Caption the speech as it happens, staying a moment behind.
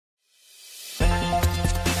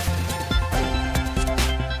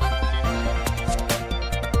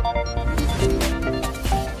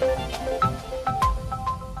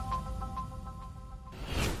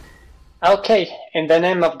Okay, in the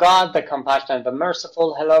name of God, the compassionate, the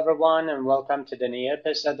merciful, hello everyone, and welcome to the new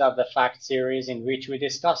episode of the Fact series in which we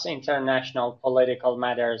discuss international political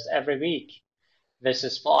matters every week. This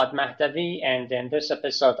is Foad Mahdavi, and in this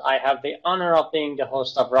episode, I have the honor of being the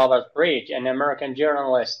host of Robert Bridge, an American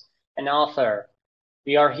journalist and author.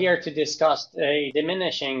 We are here to discuss the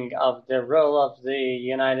diminishing of the role of the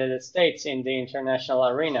United States in the international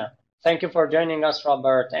arena. Thank you for joining us,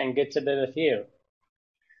 Robert, and good to be with you.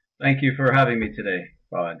 Thank you for having me today,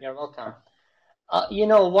 Rod. You're welcome.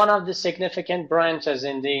 One of the significant branches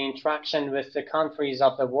in the interaction with the countries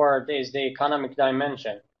of the world is the economic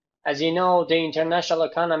dimension. As you know, the international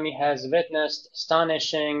economy has witnessed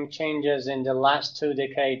astonishing changes in the last 2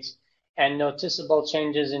 decades, and noticeable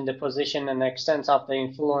changes in the position and extent of the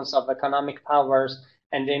influence of economic powers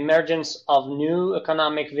and the emergence of new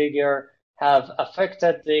economic vigor have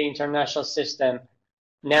affected the international system.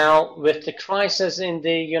 Now, with the crisis in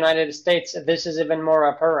the United States, this is even more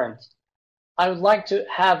apparent. I would like to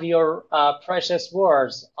have your precious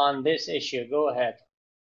words on this issue. Go ahead.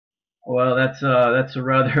 Well, that's a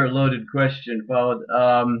rather loaded question, Foad.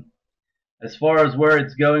 As far as where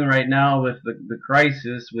it's going right now with the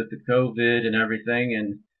crisis, with the COVID and everything,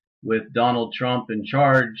 and with Donald Trump in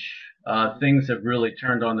charge, things have really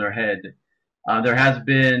turned on their head. There has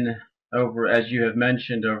been, as you have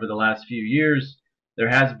mentioned, over the last few years, there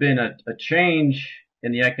has been a change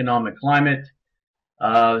in the economic climate,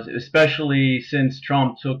 especially since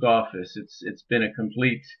Trump took office. It's been a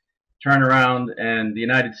complete turnaround, and the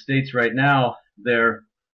United States right now, they're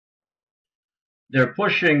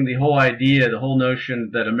pushing the whole idea, the whole notion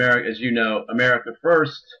that America, as you know, America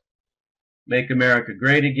first, make America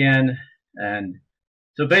great again. And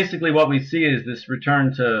so basically what we see is this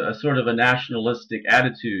return to a sort of a nationalistic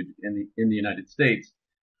attitude in the United States,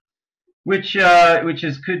 which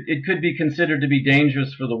could be considered to be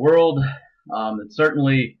dangerous for the world. It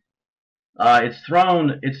certainly it's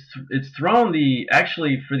thrown the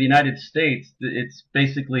actually for the United States, it's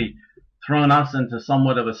basically thrown us into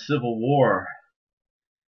somewhat of a civil war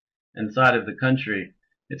inside of the country.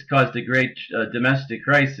 It's caused a great domestic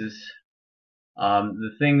crisis.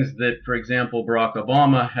 The things that, for example, Barack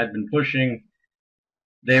Obama had been pushing,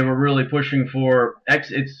 they were really pushing for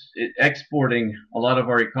exporting a lot of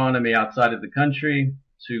our economy outside of the country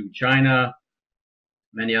to China,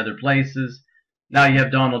 many other places. Now you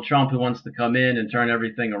have Donald Trump who wants to come in and turn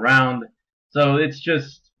everything around. So it's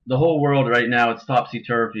just the whole world right now. It's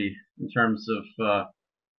topsy-turvy in terms of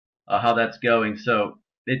how that's going. So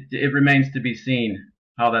it remains to be seen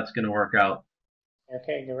how that's going to work out.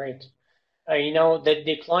 Okay, great. The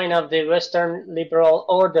decline of the Western liberal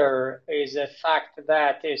order is a fact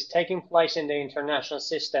that is taking place in the international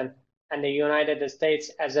system, and the United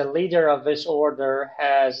States, as a leader of this order,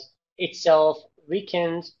 has itself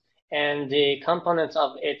weakened, and the components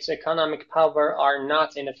of its economic power are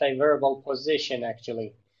not in a favorable position,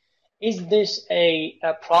 actually. Is this a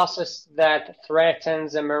process that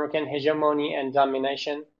threatens American hegemony and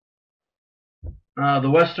domination?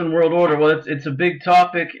 The Western world order, well, it's a big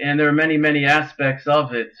topic, and there are many aspects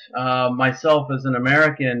of it. Myself, as an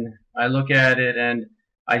American, I look at it and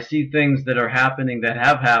I see things that are happening, that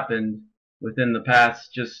have happened within the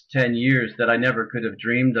past just 10 years that I never could have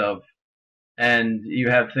dreamed of. And you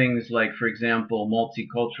have things like, for example,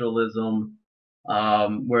 multiculturalism,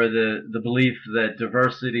 where the belief that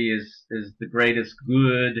diversity is the greatest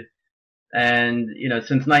good. And,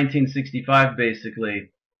 since 1965,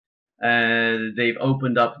 basically, they've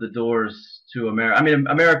opened up the doors to America. I mean,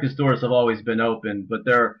 America's doors have always been open, but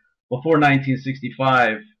before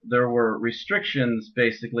 1965, there were restrictions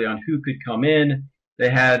basically on who could come in. They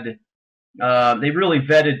really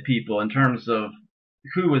vetted people in terms of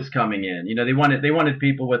who was coming in. They wanted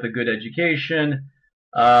people with a good education,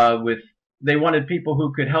 they wanted people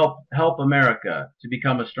who could help America to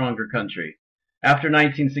become a stronger country. After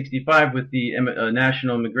 1965, with the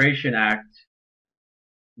National Immigration Act,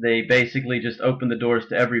 they basically just opened the doors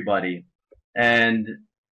to everybody. And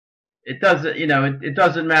it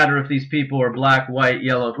doesn't matter if these people are black, white,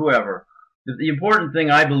 yellow, whoever. The important thing,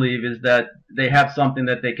 I believe, is that they have something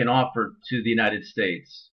that they can offer to the United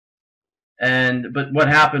States. But what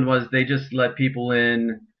happened was they just let people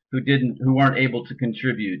in who weren't able to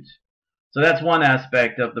contribute. So that's one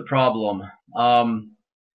aspect of the problem,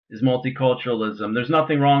 is multiculturalism. There's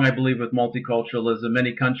nothing wrong, I believe, with multiculturalism.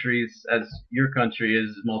 Many countries, as your country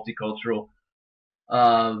is multicultural.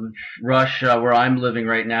 Russia, where I'm living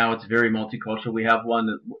right now, it's very multicultural. We have one,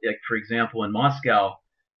 like, for example, in Moscow,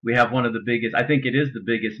 we have one of the biggest, I think it is the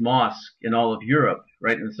biggest mosque in all of Europe,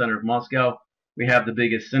 right in the center of Moscow. We have the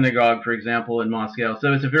biggest synagogue, for example, in Moscow.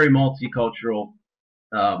 So it's a very multicultural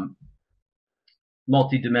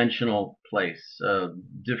multi-dimensional place,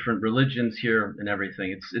 different religions here and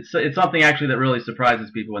everything. It's something actually that really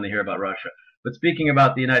surprises people when they hear about Russia. But speaking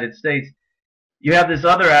about the United States, you have this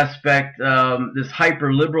other aspect, this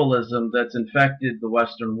hyper-liberalism that's infected the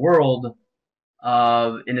Western world,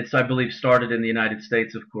 and it's, I believe, started in the United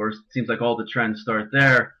States, of course. It seems like all the trends start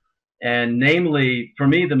there. And namely, for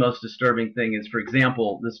me, the most disturbing thing is, for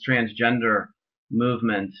example, this transgender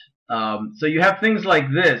movement. So you have things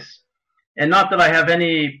like this, and not that I have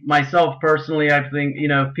any myself personally. I think,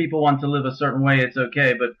 if people want to live a certain way, it's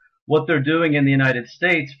okay. But what they're doing in the United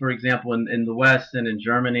States, for example, in the West and in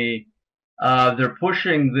Germany, they're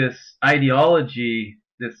pushing this ideology,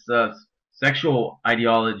 this sexual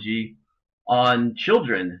ideology, on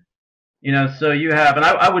children. So you have, and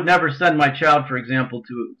I would never send my child, for example,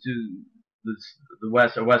 to the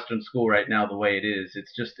West or Western school right now the way it is.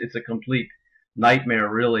 It's a complete nightmare,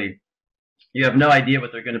 really. You have no idea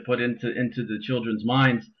what they're going to put into the children's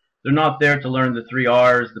minds. They're not there to learn the 3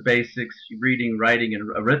 R's, the basics, reading, writing, and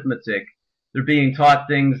arithmetic. They're being taught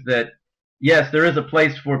things that, yes, there is a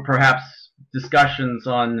place for perhaps discussions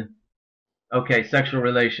on, okay, sexual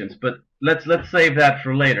relations, but let's save that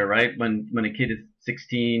for later, right? When a kid is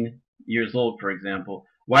 16 years old, for example.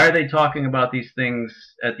 Why are they talking about these things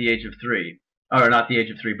at the age of 3? Or not the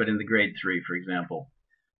age of 3, but in the grade 3, for example.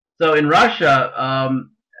 So in Russia,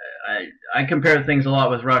 I compare things a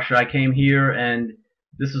lot with Russia. I came here, and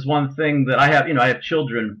this is one thing that I have, I have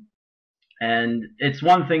children, and it's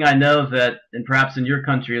one thing I know that, and perhaps in your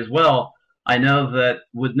country as well, I know that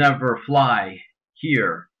would never fly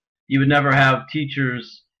here. You would never have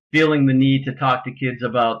teachers feeling the need to talk to kids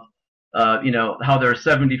about, how there are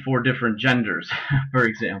 74 different genders, for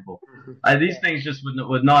example. These things just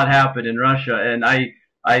would not happen in Russia, and I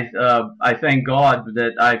thank God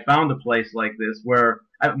that I found a place like this where,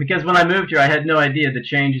 because when I moved here, I had no idea the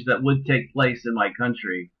changes that would take place in my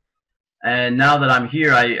country. And now that I'm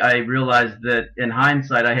here, I realized that in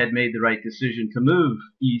hindsight, I had made the right decision to move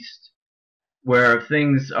east, where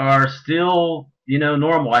things are still,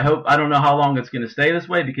 normal. I don't know how long it's going to stay this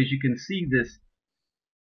way, because you can see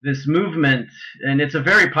this movement, and it's a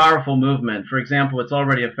very powerful movement. For example, it's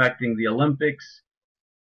already affecting the Olympics.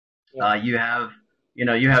 Yeah. You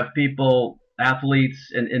have people,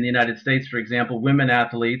 athletes in the United States, for example, women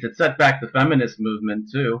athletes. It set back the feminist movement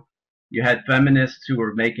too. You had feminists who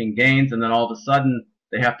were making gains, and then all of a sudden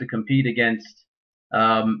they have to compete against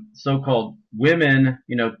so-called women,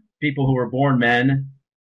 people who were born men,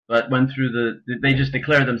 but went through they just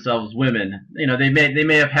declare themselves women. They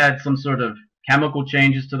may have had some sort of chemical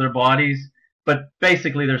changes to their bodies, but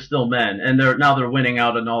basically they're still men, and they're winning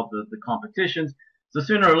out in all the competitions. So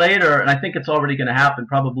sooner or later, and I think it's already going to happen,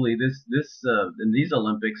 probably in these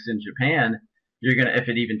Olympics in Japan, if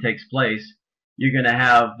it even takes place, you're going to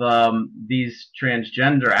have these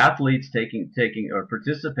transgender athletes taking or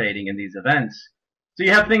participating in these events. So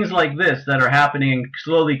you have things like this that are happening and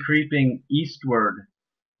slowly creeping eastward,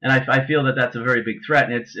 and I feel that that's a very big threat,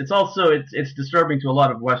 and it's also disturbing to a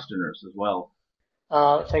lot of Westerners as well.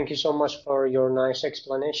 Thank you so much for your nice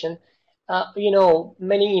explanation.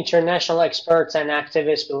 Many international experts and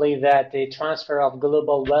activists believe that the transfer of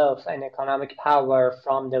global wealth and economic power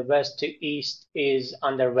from the West to East is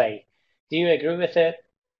underway. Do you agree with it?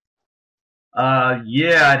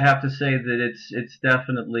 Yeah, I'd have to say that it's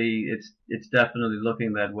definitely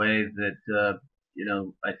looking that way. That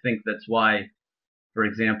I think that's why, for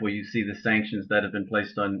example, you see the sanctions that have been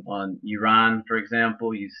placed on Iran. For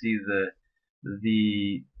example, you see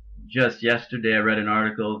the just yesterday I read an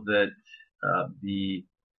article that the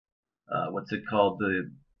what's it called,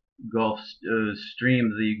 the Gulf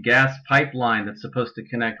Stream, the gas pipeline that's supposed to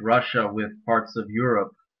connect Russia with parts of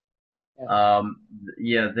Europe.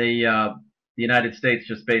 Yeah. The United States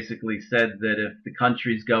just basically said that if the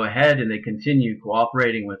countries go ahead and they continue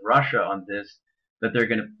cooperating with Russia on this, that they're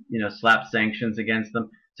going to, slap sanctions against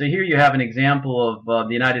them. So here you have an example of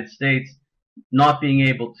the United States not being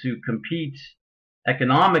able to compete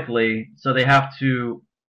economically, so they have to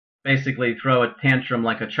basically throw a tantrum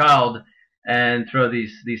like a child and throw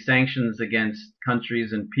these sanctions against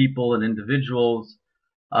countries and people and individuals.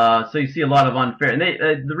 So you see a lot of unfair, and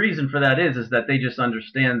the reason for that is that they just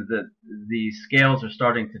understand that the scales are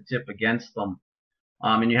starting to tip against them.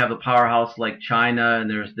 And you have a powerhouse like China, and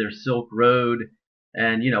there's Silk Road,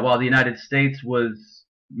 and while the United States was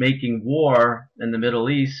making war in the Middle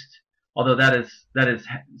East, although that is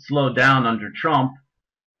slowed down under Trump,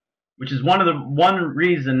 which is one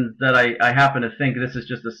reason that I happen to think, this is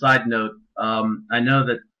just a side note. I know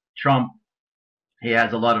that Trump, he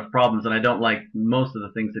has a lot of problems, and I don't like most of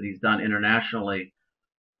the things that he's done internationally.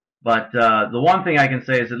 But the one thing I can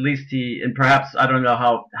say is at least he, and perhaps I don't know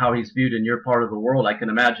how he's viewed in your part of the world. I can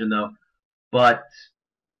imagine though, but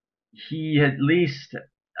he at least,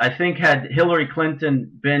 I think, had Hillary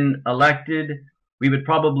Clinton been elected, we would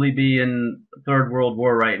probably be in third world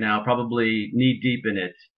war right now, probably knee deep in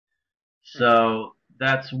it. Mhm. So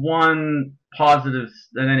that's one positive.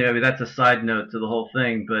 And anyway, that's a side note to the whole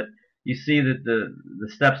thing. But you see that the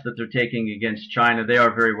steps that they're taking against China, they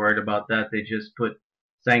are very worried about that. They just put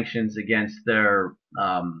sanctions against their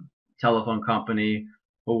telephone company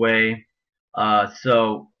Huawei.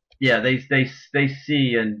 So yeah, they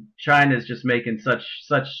see, and China is just making such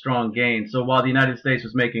strong gains. So while the United States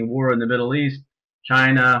was making war in the Middle East,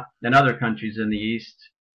 China and other countries in the East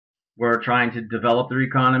were trying to develop their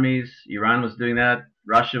economies. Iran was doing that.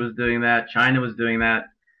 Russia was doing that. China was doing that.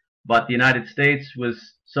 But the United States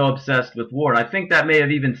was so obsessed with war. And I think that may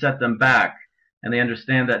have even set them back. And they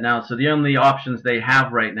understand that now. So the only options they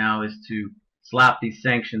have right now is to slap these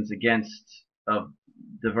sanctions against a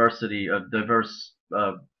diverse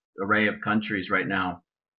array of countries right now.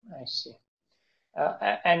 I see.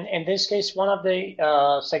 And in this case, one of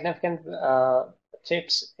the significant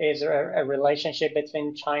tips is a relationship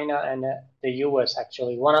between China and the US,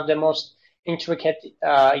 actually. One of the most intricate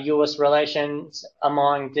US relations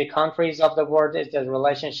among the countries of the world is the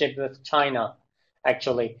relationship with China,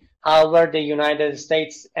 actually. However, the United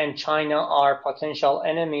States and China are potential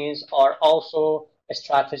enemies, are also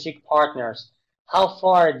strategic partners. How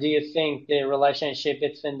far do you think the relationship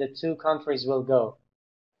between the two countries will go?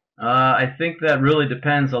 I think that really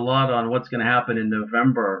depends a lot on what's going to happen in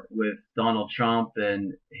November with Donald Trump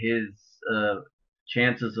and his uh,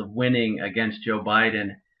 chances of winning against Joe Biden.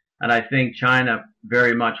 And I think China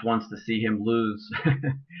very much wants to see him lose,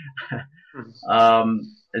 Mhm.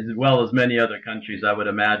 as well as many other countries, I would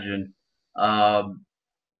imagine. Um,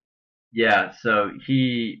 yeah, so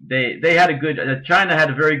they had a good, China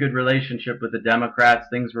had a very good relationship with the Democrats.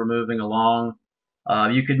 Things were moving along.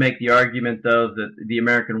 You could make the argument, though, that the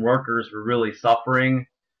American workers were really suffering.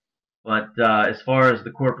 But as far as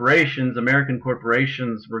the corporations, American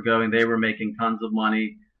corporations were going, they were making tons of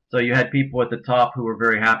money. So you had people at the top who were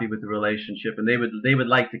very happy with the relationship, and they would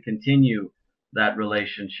like to continue that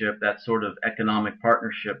relationship, that sort of economic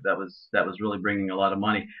partnership that was really bringing a lot of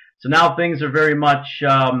money. So now things are very much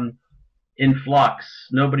in flux.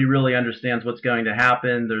 Nobody really understands what's going to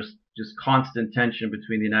happen. There's just constant tension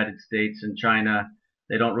between the United States and China.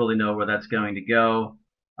 They don't really know where that's going to go.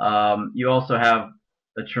 You also have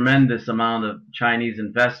a tremendous amount of Chinese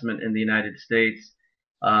investment in the United States.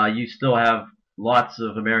 You still have lots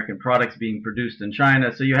of American products being produced in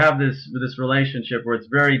China. So you have this relationship where it's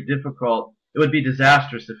very difficult. It would be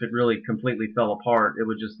disastrous if it really completely fell apart. It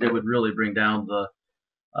would really bring down the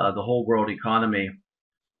whole world economy.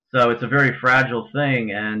 So it's a very fragile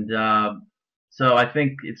thing, and so I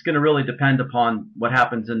think it's going to really depend upon what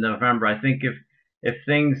happens in November. I think if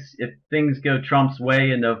things go Trump's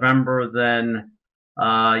way in November, then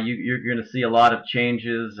you're going to see a lot of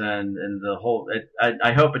changes, and the whole.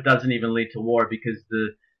 I hope it doesn't even lead to war because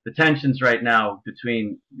the tensions right now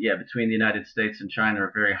between the United States and China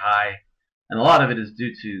are very high, and a lot of it is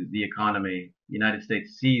due to the economy. The United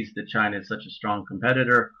States sees that China is such a strong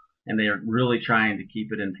competitor, and they are really trying to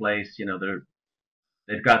keep it in place.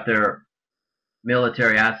 They've got their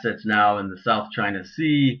military assets now in the South China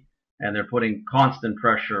Sea, and they're putting constant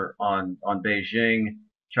pressure on Beijing,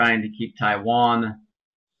 trying to keep Taiwan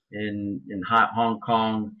in Hong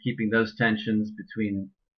Kong, keeping those tensions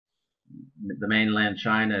between the mainland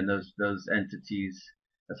China and those entities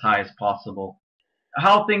as high as possible.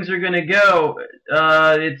 How things are going to go,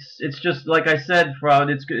 it's just like I said, Fraud.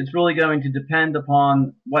 It's really going to depend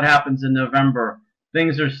upon what happens in November.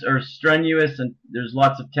 Things are strenuous, and there's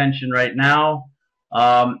lots of tension right now.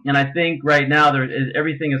 And I think right now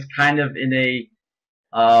everything is kind of in a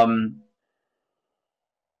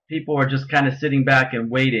people are just kind of sitting back and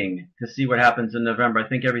waiting to see what happens in November. I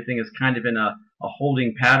think everything is kind of in a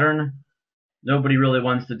holding pattern. Nobody really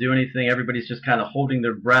wants to do anything. Everybody's just kind of holding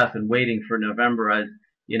their breath and waiting for November.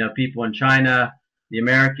 People in China, the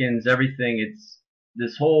Americans, everything. It's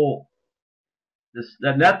this whole this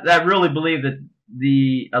that really believe that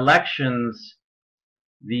the elections,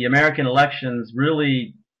 the American elections,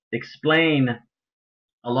 really explain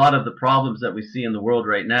a lot of the problems that we see in the world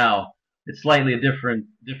right now. It's slightly a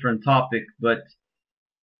different topic, but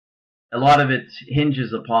a lot of it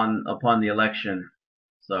hinges upon the election.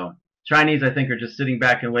 So Chinese, I think, are just sitting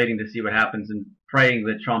back and waiting to see what happens and praying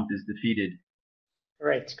that Trump is defeated.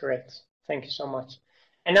 Great, great. Thank you so much.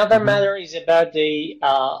 Another Hmm. matter is about the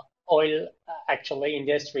oil, actually,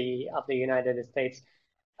 industry of the United States.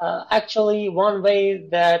 Actually, one way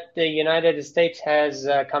that the United States has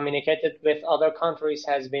communicated with other countries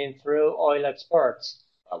has been through oil exports.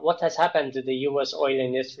 What has happened to the U.S. oil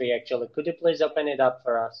industry, actually? Could you please open it up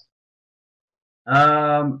for us?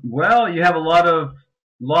 Well, you have a lot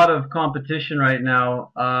of competition right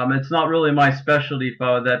now. It's not really my specialty,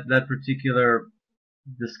 Fo, that particular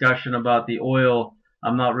discussion about the oil.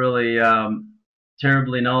 I'm not really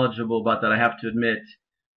terribly knowledgeable about that, I have to admit.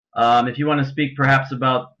 If you want to speak perhaps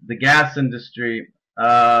about the gas industry,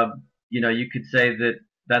 you could say that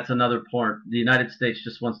that's another point. The United States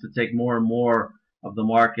just wants to take more and more of the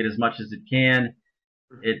market as much as it can.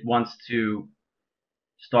 It wants to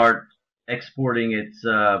start exporting its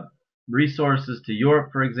resources to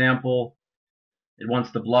Europe, for example. It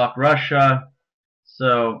wants to block Russia.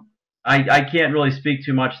 So I can't really speak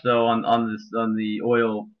too much though on the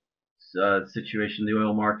oil situation, the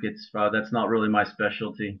oil markets. That's not really my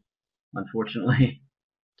specialty, unfortunately.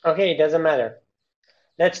 Okay, it doesn't matter.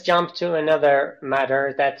 Let's jump to another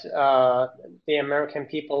matter that the American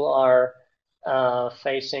people are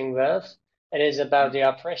facing with. It is about the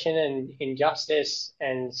oppression and injustice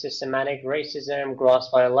and systematic racism, gross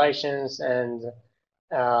violations, and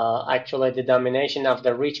actually the domination of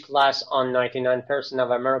the rich class on 99%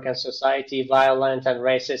 of American society, violent and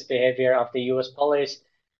racist behavior of the U.S. police,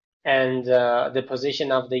 and the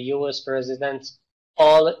position of the U.S. president.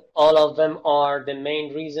 All of them are the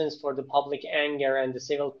main reasons for the public anger and the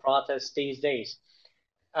civil protests these days.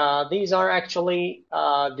 These are actually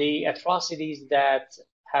the atrocities that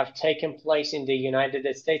have taken place in the United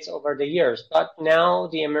States over the years. But now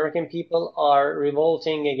the American people are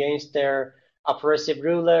revolting against their oppressive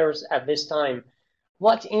rulers at this time.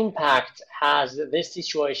 What impact has this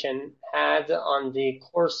situation had on the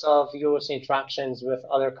course of U.S. interactions with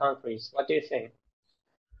other countries? What do you think?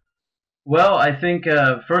 Well, I think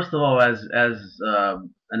first of all, as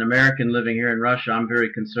an American living here in Russia, I'm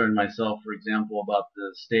very concerned myself. For example, about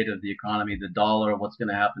the state of the economy, the dollar, what's going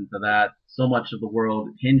to happen to that. So much of the world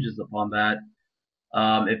hinges upon that.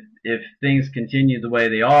 If things continue the way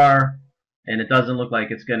they are, and it doesn't look like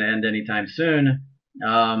it's going to end anytime soon,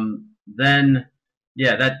 then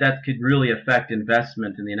yeah, that could really affect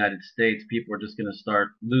investment in the United States. People are just going to start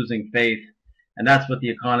losing faith, and that's what the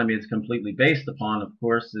economy is completely based upon. Of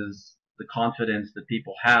course, is the confidence that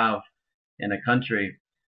people have in a country.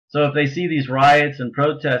 So if they see these riots and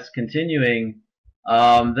protests continuing,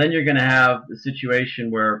 then you're going to have a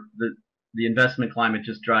situation where the investment climate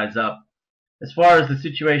just dries up. As far as the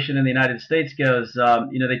situation in the United States goes,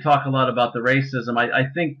 they talk a lot about the racism. I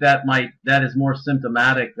think that is more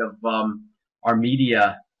symptomatic of our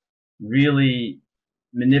media really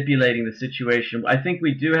manipulating the situation. I think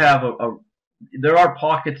we do have there are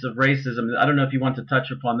pockets of racism. I don't know if you want to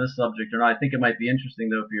touch upon this subject or not. I think it might be interesting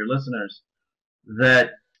though for your listeners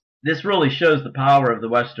that this really shows the power of the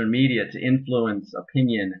Western media to influence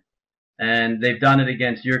opinion. And they've done it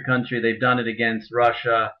against your country. They've done it against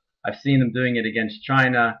Russia. I've seen them doing it against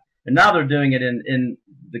China. And now they're doing it in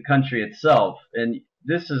the country itself. And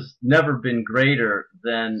this has never been greater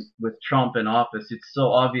than with Trump in office. It's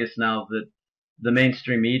so obvious now that the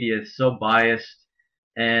mainstream media is so biased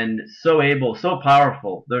and so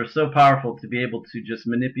powerful. They're so powerful to be able to just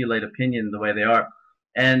manipulate opinion the way they are.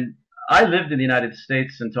 And I lived in the United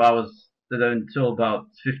States until about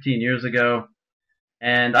 15 years ago,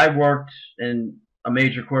 and I worked in a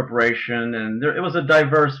major corporation, and it was a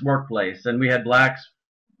diverse workplace, and we had blacks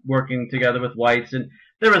working together with whites, and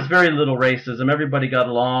there was very little racism. Everybody got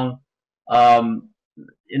along.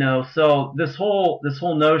 So this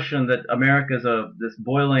whole notion that America is this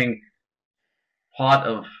boiling pot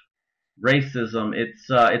of racism,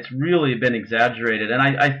 it's really been exaggerated. And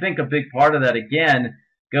I think a big part of that again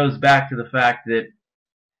goes back to the fact that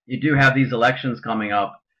you do have these elections coming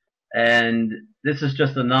up, and this is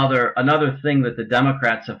just another thing that the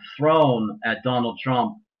Democrats have thrown at Donald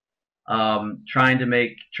Trump, trying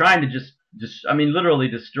to just I mean literally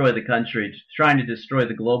destroy the country, trying to destroy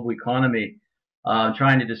the global economy,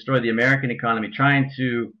 trying to destroy the American economy, trying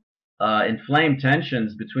to inflame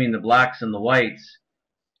tensions between the blacks and the whites.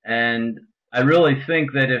 And I really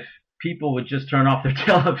think that if people would just turn off their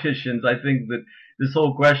televisions, I think that this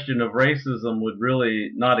whole question of racism would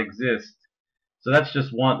really not exist. So that's just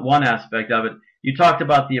one aspect of it. You talked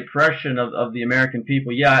about the oppression of the American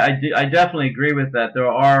people. Yeah, I definitely agree with that.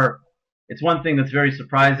 It's one thing that's very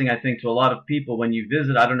surprising, I think, to a lot of people when you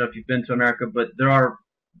visit. I don't know if you've been to America, but there are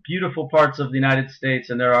beautiful parts of the United States,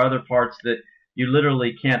 and there are other parts that you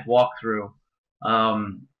literally can't walk through.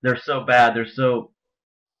 They're so bad.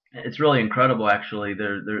 It's really incredible, actually.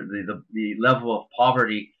 The level of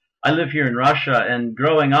poverty. I live here in Russia, and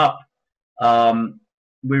growing up,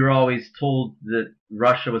 we were always told that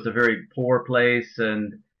Russia was a very poor place,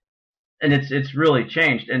 and it's really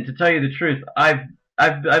changed. And to tell you the truth, I've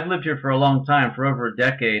lived here for a long time, for over a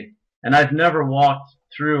decade, and I've never walked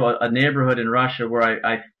through a neighborhood in Russia where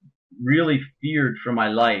I really feared for my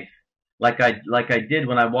life, like I did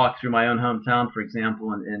when I walked through my own hometown, for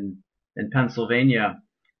example, in Pennsylvania.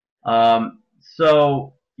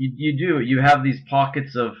 So you have these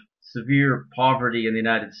pockets of severe poverty in the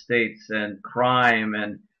United States and crime,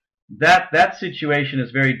 and that situation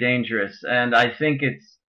is very dangerous. And I think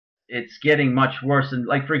it's getting much worse. And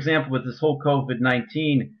like, for example, with this whole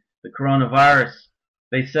COVID-19, the coronavirus,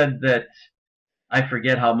 they said that I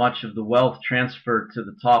forget how much of the wealth transferred to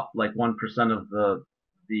the top, like 1% of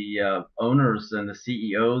the owners and the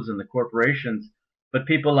CEOs and the corporations, but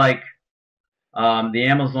people like the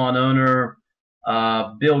Amazon owner,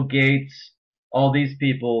 Bill Gates, all these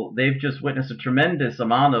people, they've just witnessed a tremendous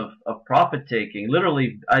amount of profit taking.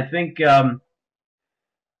 Literally, I think it's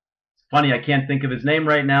funny, I can't think of his name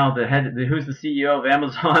right now. Who's the CEO of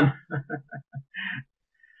Amazon?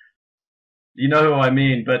 You know who I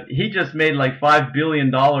mean, but he just made like $5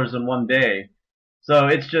 billion in one day. So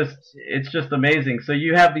it's just amazing. So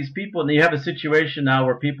you have these people, and you have a situation now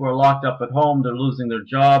where people are locked up at home, they're losing their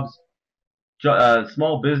jobs,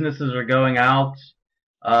 small businesses are going out,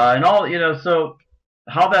 and all, so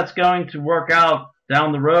how that's going to work out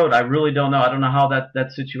down the road, I really don't know. I don't know how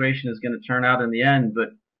that situation is going to turn out in the end, but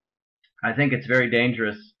I think it's very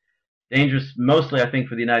dangerous. Dangerous mostly, I think,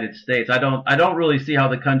 for the United States. I don't really see how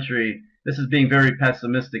the country, this is being very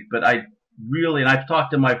pessimistic, but I really, and I've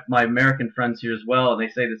talked to my American friends here as well, and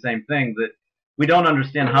they say the same thing, that we don't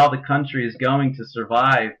understand how the country is going to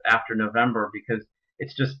survive after November, because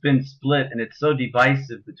it's just been split, and it's so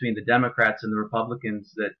divisive between the Democrats and the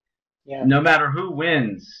Republicans that Yeah. no matter who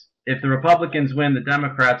wins, if the Republicans win, the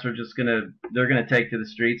Democrats are they're gonna take to the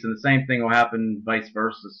streets, and the same thing will happen vice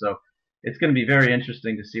versa. So it's going to be very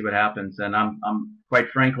interesting to see what happens, and I'm quite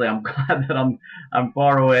frankly, I'm glad that I'm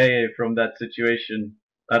far away from that situation.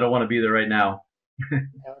 I don't want to be there right now.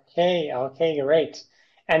 Okay, great.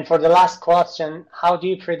 And for the last question, how do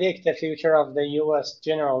you predict the future of the US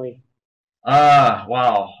generally?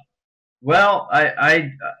 Wow. Well,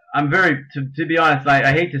 I'm very, to be honest,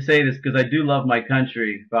 I hate to say this because I do love my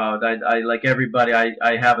country. I like everybody,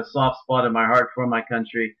 I have a soft spot in my heart for my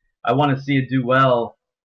country. I want to see it do well,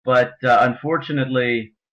 but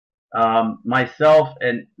unfortunately, myself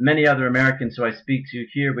and many other Americans who I speak to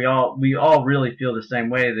here, we all really feel the same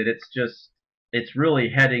way, that it's really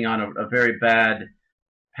heading on a very bad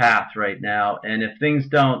path right now. And if things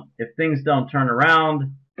don't turn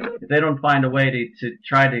around, if they don't find a way to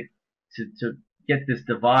try to get this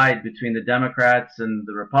divide between the Democrats and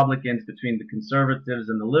the Republicans, between the conservatives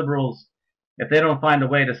and the liberals, if they don't find a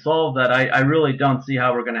way to solve that, I really don't see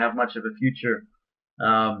how we're going to have much of a future.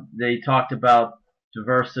 They talked about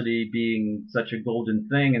diversity being such a golden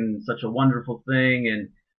thing and such a wonderful thing, and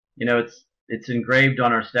it's engraved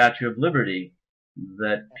on our Statue of Liberty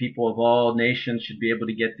that people of all nations should be able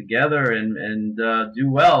to get together and do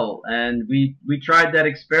well. And we tried that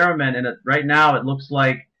experiment, and right now it looks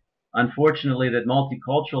like, unfortunately, that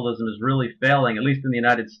multiculturalism is really failing, at least in the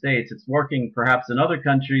United States. It's working perhaps in other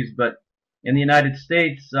countries, but in the United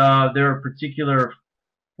States, there are particular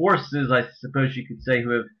forces, I suppose you could say,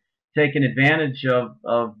 who have taken advantage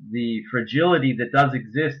of the fragility that does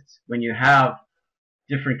exist when you have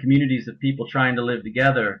different communities of people trying to live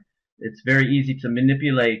together. It's very easy to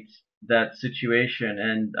manipulate that situation,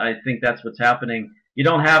 and I think that's what's happening. You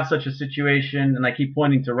don't have such a situation, and I keep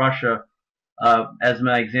pointing to Russia as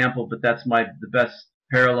my example, but that's the best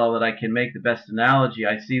parallel that I can make, the best analogy.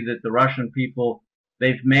 I see that the Russian people,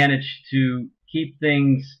 they've managed to keep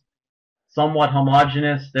things somewhat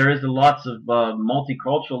homogenous. There is lots of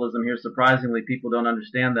multiculturalism here. Surprisingly, people don't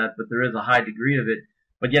understand that, but there is a high degree of it.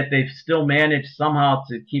 But yet they've still managed somehow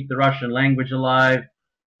to keep the Russian language alive.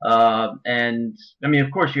 And I mean,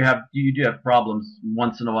 of course, you do have problems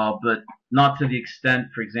once in a while, but not to the extent,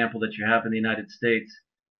 for example, that you have in the United States.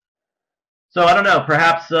 So I don't know.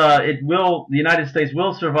 Perhaps the United States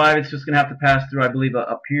will survive. It's just going to have to pass through, I believe,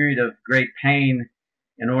 a period of great pain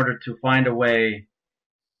in order to find a way.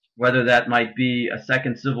 Whether that might be a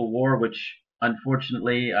second civil war, which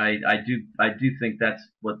unfortunately I do think that's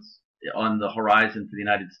what's on the horizon for the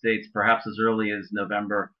United States, perhaps as early as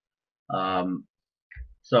November.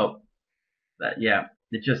 So yeah,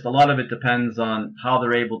 it just, a lot of it depends on how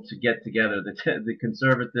they're able to get together, the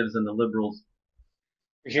conservatives and the liberals.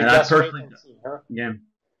 We should And I just wait personally, and see, huh? yeah.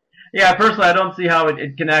 Yeah, personally, I don't see how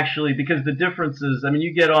it can actually, because the differences, I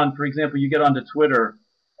mean, for example, you get onto Twitter,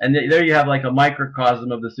 And there you have like a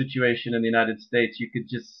microcosm of the situation in the United States. You could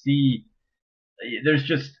just see there's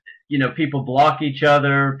just people block each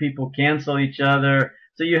other, people cancel each other.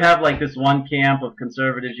 So you have like this one camp of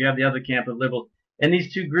conservatives, you have the other camp of liberals, and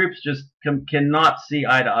these two groups just cannot see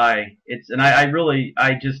eye to eye. And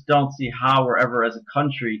I just don't see how we're ever as a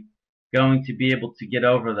country going to be able to get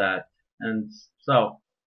over that. And so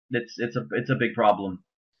it's a big problem.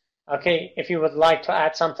 Okay, if you would like to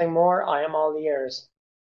add something more, I am all ears.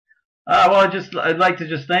 Well, I'd like to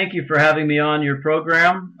just thank you for having me on your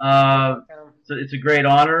program. So it's a great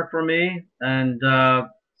honor for me, and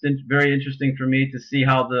it's very interesting for me to see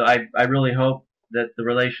how I really hope that the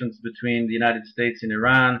relations between the United States and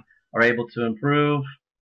Iran are able to improve.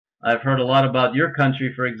 I've heard a lot about your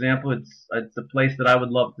country, for example. It's a place that I would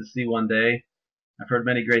love to see one day. I've heard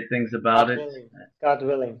many great things about God it. willing. God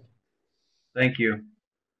willing. Thank you.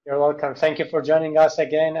 You're welcome. Thank you for joining us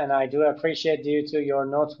again, and I do appreciate you to your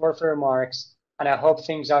noteworthy remarks, and I hope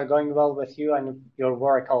things are going well with you and your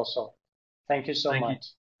work also. Thank you so much.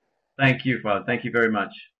 Thank you, Foad. Thank you very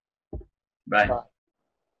much. Bye. Bye.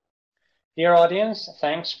 Dear audience,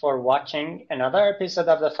 thanks for watching another episode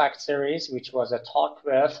of the Fact Series, which was a talk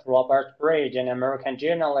with Robert Bridge, an American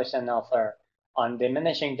journalist and author, on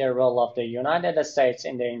diminishing the role of the United States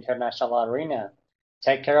in the international arena.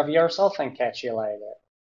 Take care of yourself and catch you later.